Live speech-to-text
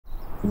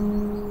A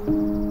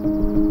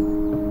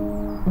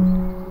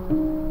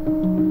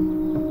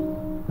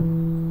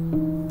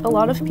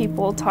lot of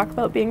people talk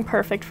about being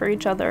perfect for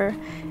each other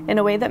in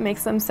a way that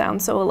makes them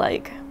sound so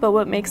alike, but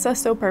what makes us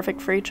so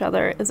perfect for each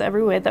other is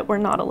every way that we're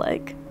not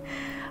alike.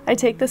 I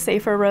take the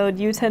safer road,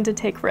 you tend to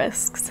take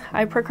risks.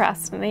 I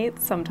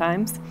procrastinate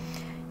sometimes.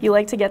 You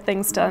like to get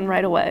things done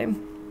right away.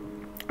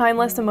 I'm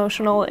less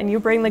emotional and you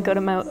bring the good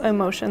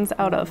emotions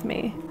out of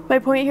me. My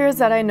point here is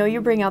that I know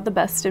you bring out the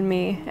best in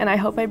me, and I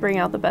hope I bring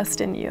out the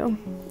best in you.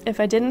 If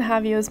I didn't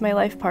have you as my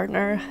life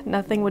partner,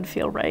 nothing would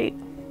feel right.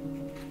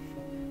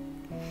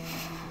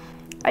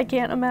 I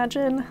can't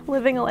imagine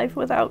living a life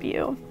without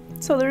you,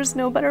 so there's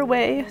no better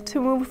way to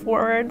move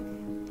forward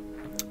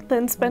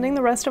than spending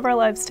the rest of our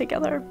lives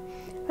together.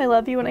 I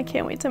love you and I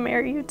can't wait to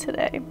marry you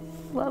today.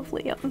 Love,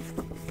 Liam.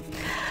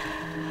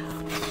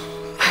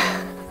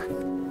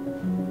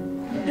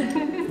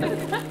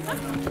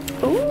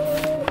 Ooh.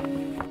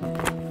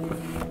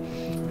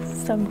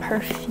 Some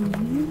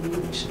perfume.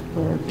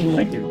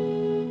 Thank you.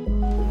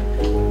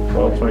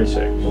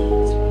 12:26.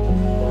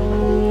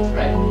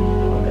 Right.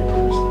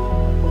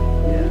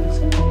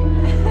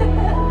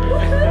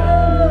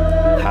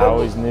 I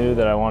always knew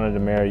that I wanted to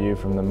marry you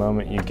from the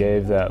moment you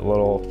gave that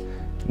little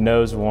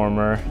nose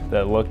warmer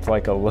that looked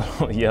like a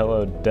little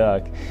yellow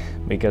duck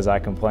because I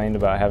complained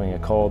about having a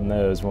cold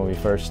nose when we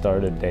first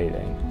started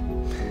dating.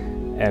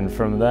 And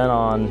from then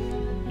on,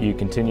 you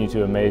continue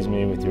to amaze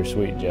me with your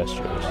sweet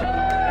gestures.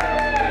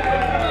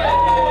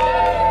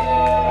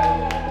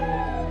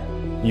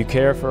 You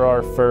care for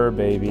our fur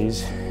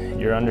babies,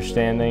 your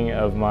understanding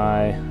of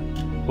my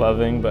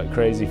loving but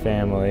crazy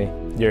family,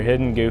 your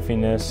hidden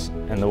goofiness,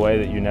 and the way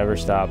that you never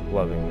stop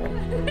loving me.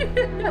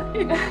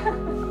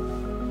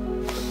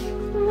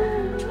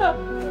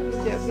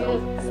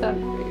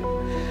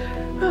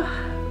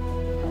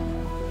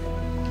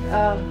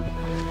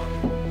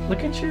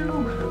 Look at you.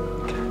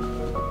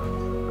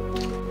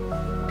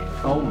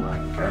 Oh my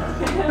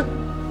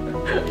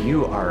God.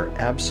 You are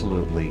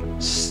absolutely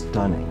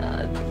stunning.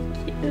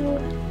 Thank you.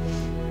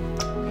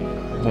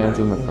 Hands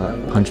in the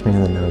front. Punch me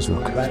in the nose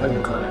real quick.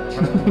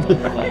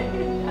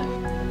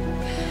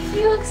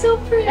 You look so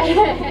pretty.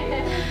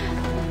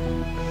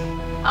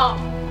 Oh.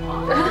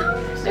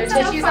 There's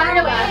tissues on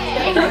your left.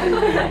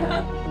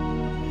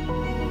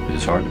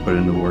 It's hard to put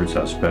into words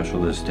how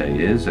special this day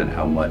is and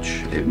how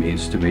much it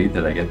means to me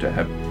that I get to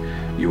have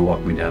you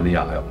walk me down the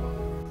aisle.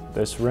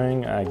 This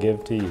ring I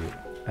give to you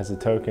as a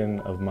token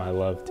of my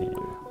love to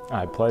you.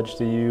 I pledge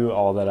to you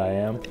all that I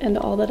am And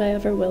all that I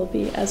ever will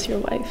be as your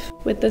wife.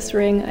 With this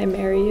ring, I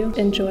marry you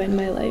and join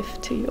my life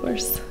to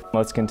yours.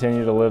 Let's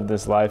continue to live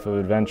this life of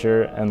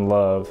adventure and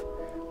love,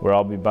 where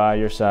I'll be by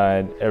your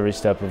side every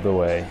step of the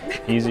way.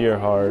 Easy or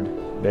hard,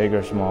 big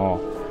or small,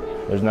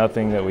 there's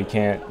nothing that we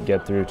can't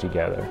get through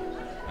together.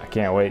 I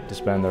can't wait to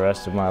spend the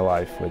rest of my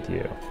life with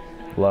you.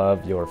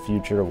 Love, your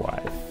future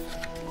wife.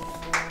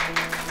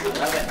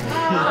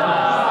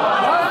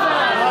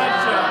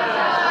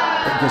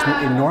 It gives me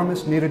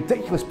enormous, near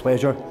ridiculous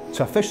pleasure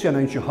to officially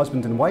announce you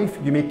husband and wife.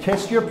 You may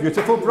kiss your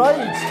beautiful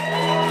brides.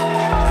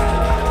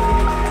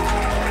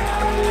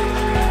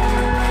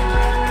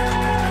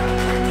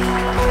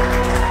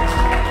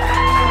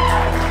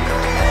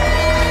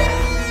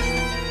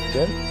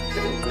 Good?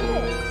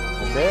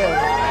 Good.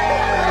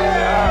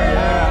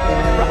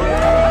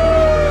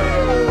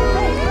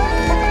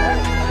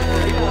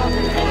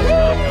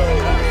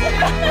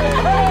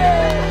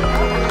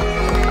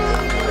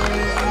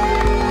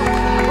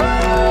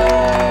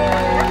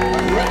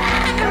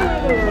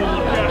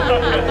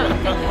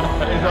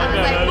 I was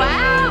like,